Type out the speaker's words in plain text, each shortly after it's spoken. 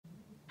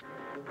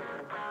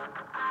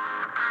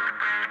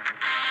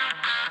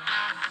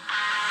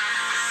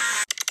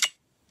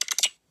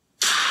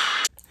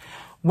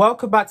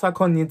Welcome back to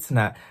Icon on the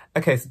Internet.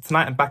 Okay, so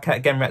tonight I'm back at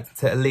again reacting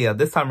to Aaliyah.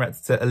 This time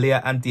reacting to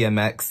Aaliyah and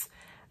DMX.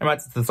 I'm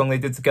reacting to the song they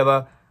did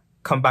together,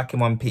 Come Back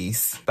in One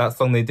Piece. That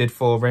song they did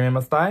for Romeo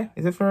Must Die?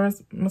 Is it for Romeo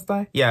Must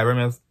Die? Yeah,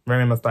 Romeo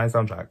Must Die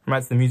soundtrack. I'm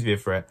reacting to the music video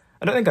for it.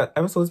 I don't think I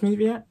ever saw this music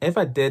video. If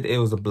I did, it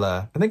was a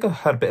blur. I think I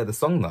heard a bit of the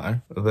song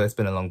though, but it's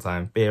been a long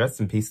time. But yeah,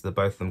 rest in peace to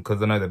both of them,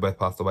 because I know they both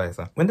passed away.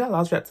 So when did I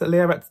last react to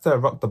Aaliyah? I reacted to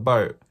Rock the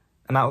Boat.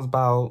 And that was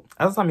about,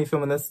 at the time me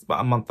filming this,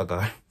 about a month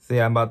ago. So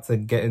yeah, I'm about to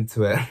get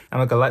into it.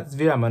 Am I gonna like this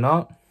video? Am I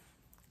not?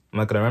 Am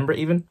I gonna remember it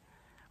even?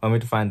 Want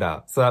me to find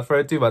out. So without further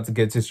ado, about to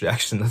get to this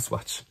reaction. Let's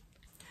watch.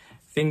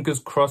 Fingers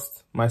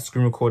crossed my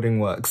screen recording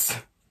works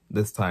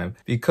this time.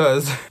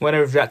 Because when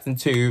I was reacting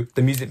to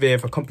the music video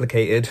for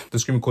Complicated, the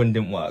screen recording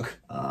didn't work.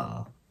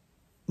 It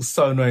was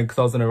so annoying because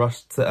I was in a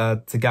rush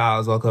to get out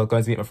as well because I was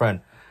going to meet my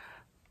friend.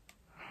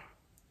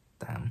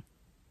 Damn.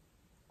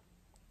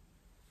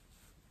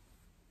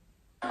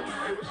 Hey,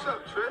 what's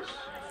up, Trish?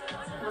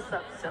 What's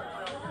up, sir?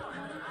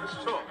 Let's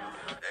talk.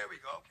 There we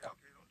go. Okay,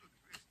 don't do the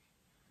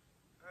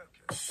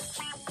greasy. Okay.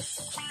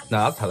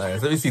 Nah, that's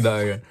hilarious. Let me see that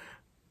again.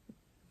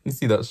 You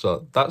see that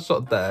shot? That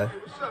shot there. Hey,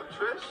 what's up,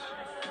 Trish?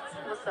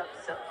 What's up,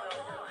 sir?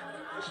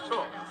 Let's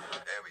talk.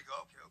 There we go.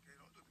 Okay,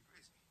 don't do the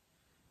greasy.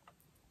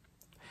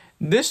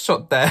 This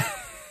shot there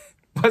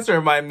must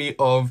remind me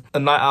of a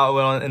night out I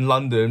went on in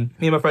London.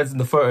 Me and my friends in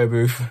the photo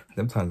booth.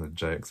 Them times are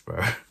jokes,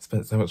 bro.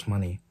 Spent so much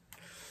money.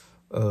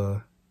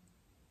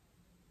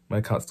 My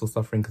account's still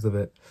suffering because of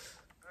it.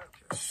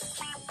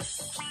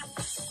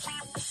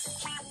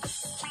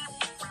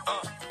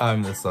 I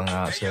remember this song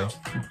now, actually. You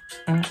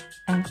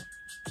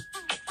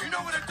know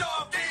what a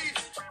dog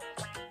needs?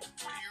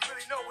 Do you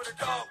really know what a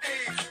dog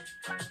needs?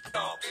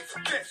 Dog needs a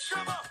bitch.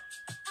 Come on.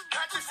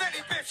 Not just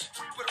any bitch,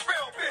 but a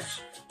real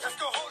bitch. Let's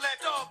go hold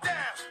that dog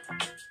down.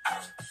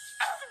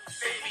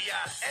 Baby,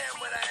 I am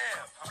what I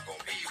am. I'm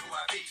gonna be who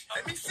I be.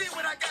 Let me see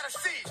what I gotta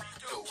see.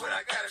 Do what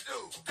I gotta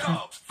do.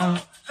 Dog,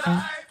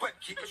 lie, but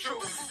keep it true.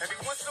 Every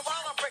once in a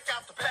while I break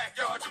out the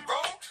backyard to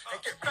roam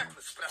and get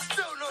reckless, but I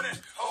still know that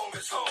home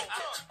is home.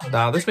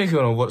 Now, this makes me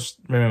want to watch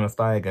Romeo Must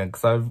Die again,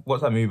 because I've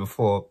watched that movie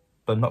before,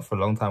 but not for a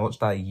long time. I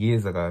watched that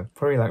years ago.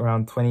 Probably like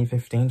around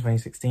 2015,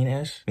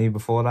 2016-ish. Maybe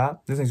before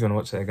that. This makes me want to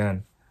watch it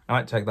again. I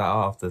might check that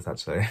out after this,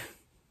 actually.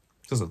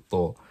 Just a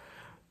thought.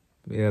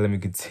 But yeah, let me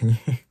continue.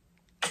 Do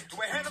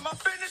I handle my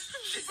business?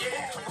 Shit,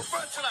 yeah. I'ma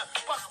run till I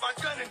bust my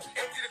gun and empty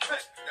the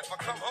clip. If I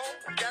come home,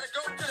 we gotta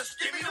go, just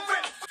give me the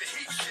whip. The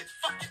heat shit,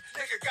 fuck it,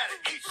 nigga gotta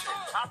eat shit.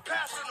 I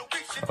pass on the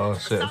weak shit. Oh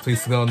shit,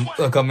 please don't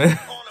come in.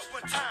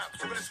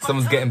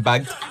 Someone's getting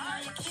bagged.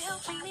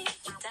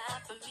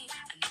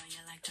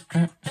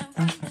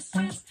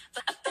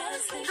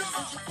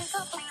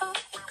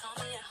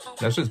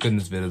 That shit's good in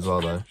this video as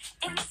well, though.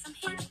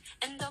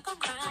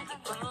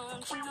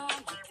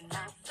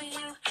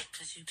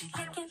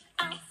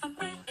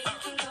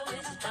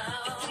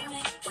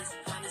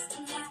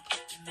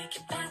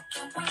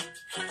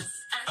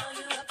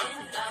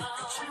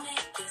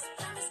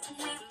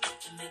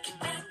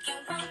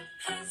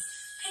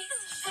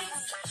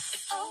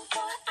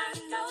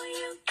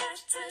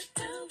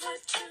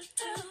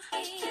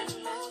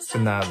 So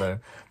now though,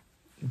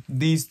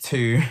 these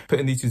two,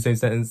 putting these two same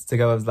sentences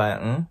together, I was like,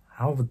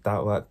 how would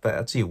that work? But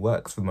actually it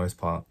works for the most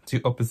part.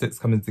 Two opposites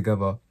coming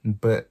together.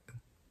 But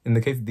in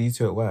the case of these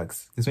two, it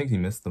works. This makes me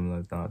miss them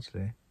though,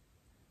 actually.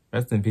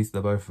 Rest in peace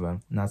to both of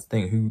them. And that's the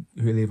thing, who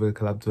Aaliyah would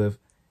collabed with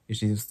if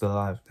she's still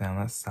alive. Damn,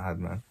 that's sad,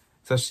 man.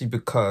 Especially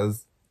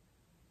because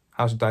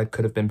how she died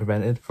could have been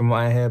prevented from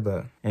what I hear,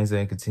 but anyway,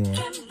 going to continue.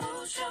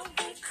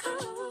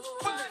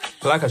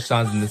 I like how she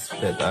sounds in this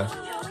bit though.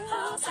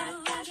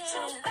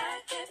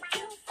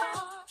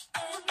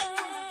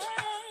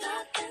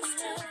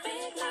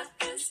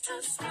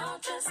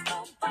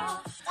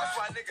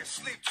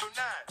 Sleep till 9,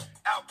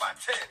 out by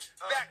 10,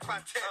 back by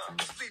 10,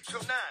 sleep till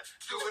 9,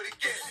 do it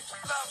again.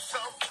 Love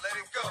some, let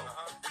it go.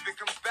 If it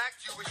comes back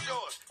to you, it's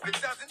yours. If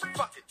it doesn't,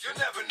 fuck it, you'll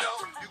never know.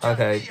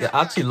 Okay, yeah,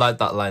 I actually like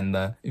that line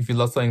there. If you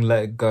love something,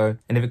 let it go.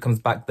 And if it comes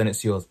back, then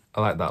it's yours.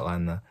 I like that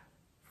line there.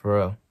 For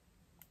real.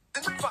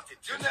 Fuck it,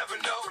 you'll never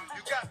know.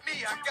 You got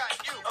me, I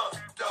got you.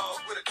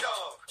 Dog with a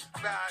dog.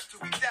 Ride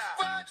till we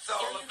die. It's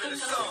all up in the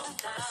song.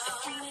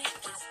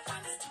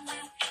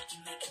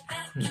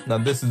 Now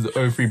this is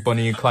O3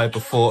 Bonnie and Clyde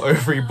before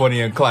O3 Bonnie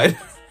and Clyde.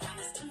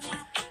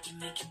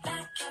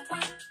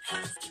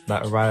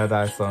 That Ride or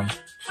Die song.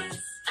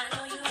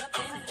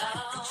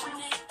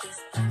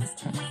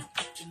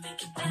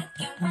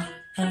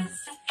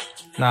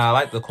 Nah, I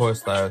like the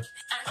chorus though. You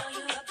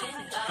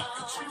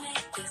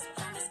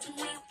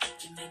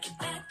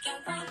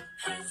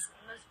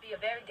must be a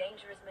very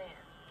dangerous man.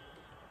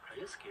 Are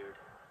you scared?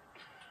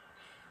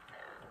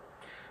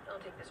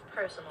 Don't take this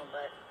personal,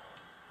 but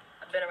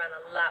I've been around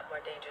a lot more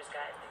dangerous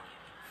guys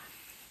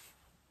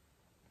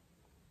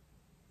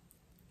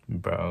than you.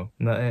 Bro,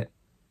 not it?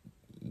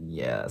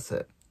 Yeah, that's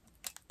it.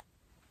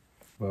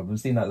 Well, we've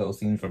seen that little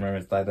scene from Romeo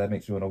Must Die. That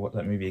makes me want to watch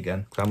that movie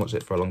again. Because I haven't watched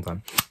it for a long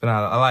time. But no,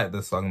 I like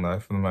this song though,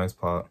 for the most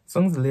part.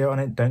 Songs with Aaliyah on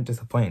it don't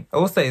disappoint. I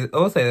will say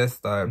this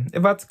though.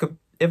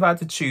 if I had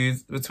to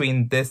choose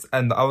between this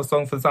and the other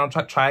song for the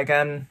soundtrack, Try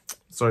Again.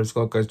 Sorry,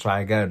 Scott goes Try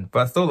Again. But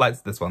I still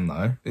liked this one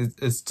though.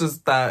 It's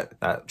just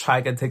that Try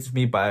Again takes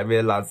me by a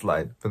real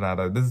landslide.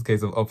 Bernardo, this is a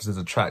case of opposites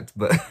attract,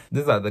 but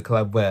this is like the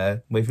collab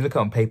where if you look at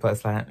it on paper,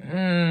 it's like,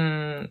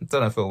 don't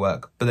know if it'll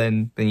work. But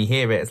then you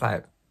hear it, it's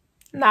like,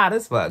 nah,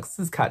 this works.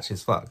 This is catchy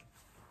as fuck.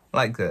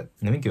 Like it.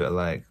 Let me give it a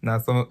like. Now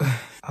some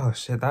oh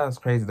shit, that was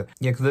crazy though.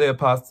 Yeah, because Aaliyah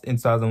passed in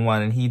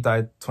 2001 and he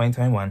died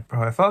 2021.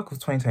 Bro, I felt like it was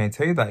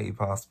 2022 that he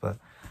passed, but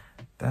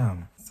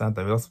damn. Sad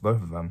that we lost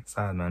both of them.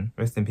 Sad, man.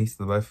 Rest in peace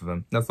to the both of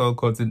them. That's all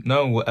quoted.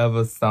 No one will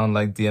ever sound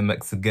like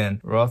DMX again.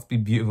 Raspy,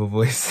 beautiful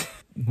voice.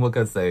 What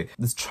can I say?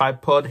 This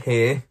tripod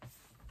here,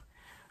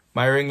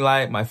 my ring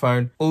light, my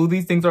phone, all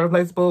these things are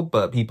replaceable,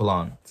 but people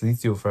aren't. So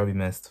these two will forever be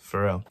missed,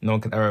 for real. No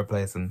one can ever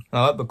replace them.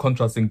 And I like the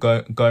contrast in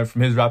going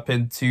from his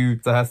rapping to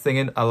her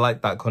singing. I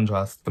like that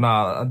contrast. But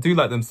nah, I do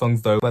like them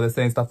songs though, where they're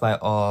saying stuff like,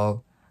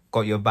 oh,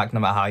 got your back no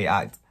matter how you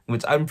act.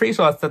 Which I'm pretty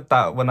sure I said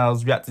that when I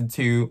was reacting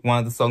to one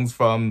of the songs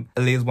from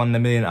Aaliyah's 1 in a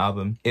Million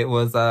album. It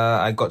was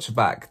I Got Your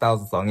Back. That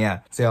was the song, yeah.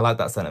 So yeah, I like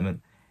that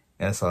sentiment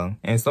in a song.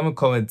 And someone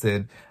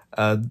commented,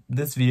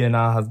 this video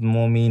now has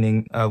more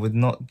meaning with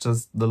not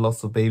just the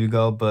loss of Baby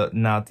Girl, but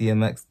now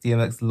DMX.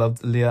 DMX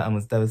loved Aaliyah and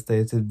was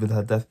devastated with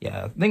her death.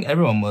 Yeah, I think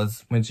everyone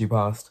was when she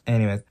passed.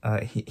 Anyways,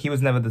 he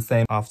was never the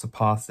same after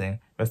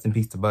passing. Rest in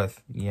peace to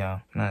both. Yeah,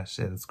 nah,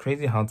 shit. It's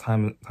crazy how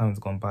time has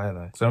gone by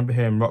though. So I remember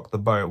hearing Rock the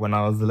Boat when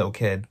I was a little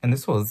kid. And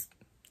this was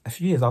a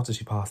few years after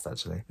she passed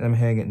actually. And I'm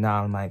hearing it now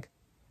and I'm like,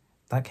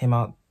 that came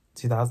out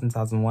 2000,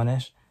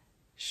 2001-ish.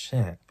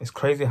 Shit, it's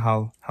crazy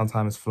how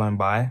time has flown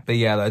by. But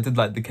yeah, though, I did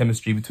like the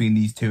chemistry between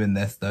these two in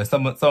this though.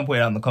 Someone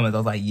pointed out in the comments, I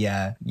was like,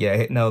 yeah,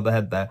 hit nail on the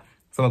head there.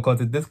 Someone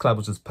commented, this collab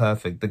was just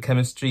perfect. The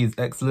chemistry is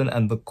excellent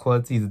and the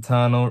quality is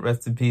eternal.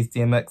 Rest in peace,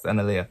 DMX and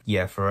Aaliyah.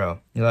 Yeah, for real.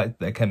 You like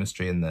their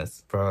chemistry in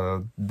this.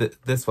 Bro,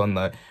 this one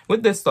though.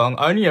 With this song,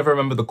 I only ever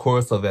remember the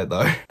chorus of it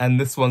though. And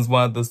this one's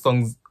one of the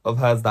songs of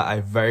hers that I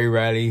very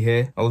rarely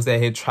hear. I will say I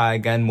hear Try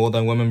Again, More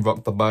Than Women,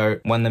 Rock the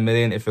Boat, 1 in a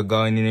Million, If You're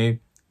Going, You Know.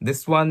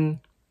 This one,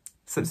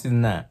 slips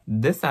in there.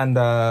 This and,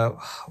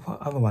 what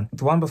other one?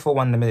 The one before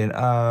 1 in a Million,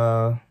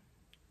 I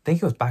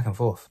think it was Back and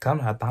Forth. I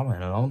haven't had that one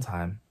in a long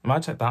time. I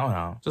might check that one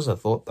out. Just a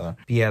thought though.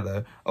 But yeah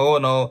though. All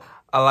in all,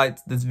 I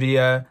liked this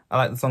video. I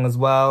liked the song as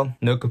well.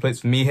 No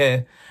complaints from me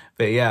here.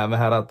 But yeah, I'm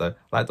gonna head out though.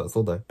 Like that's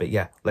all though. But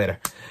yeah, later.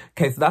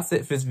 Okay, so that's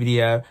it for this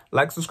video.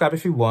 Like, subscribe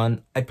if you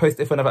want. I post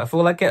it whenever I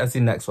feel like it. I'll see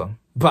you next one.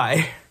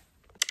 Bye.